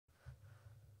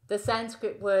The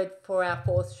Sanskrit word for our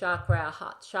fourth chakra, our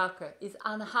heart chakra, is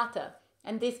Anahata,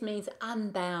 and this means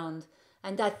unbound.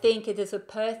 And I think it is a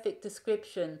perfect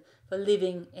description for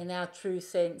living in our true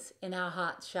sense in our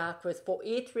heart chakras, for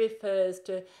it refers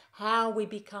to how we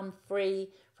become free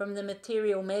from the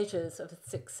material measures of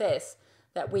success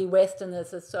that we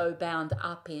Westerners are so bound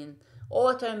up in.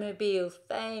 Automobiles,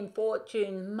 fame,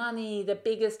 fortune, money, the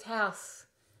biggest house.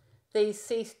 These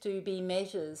cease to be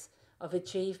measures of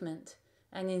achievement,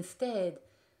 and instead,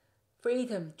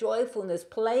 freedom, joyfulness,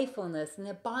 playfulness, and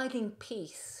abiding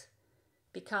peace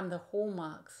become the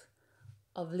hallmarks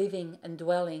of living and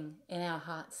dwelling in our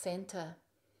heart center.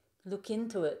 Look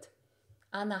into it.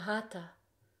 Anahata,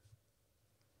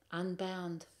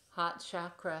 unbound heart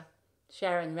chakra.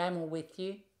 Sharon Ramel with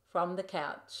you from the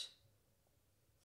couch.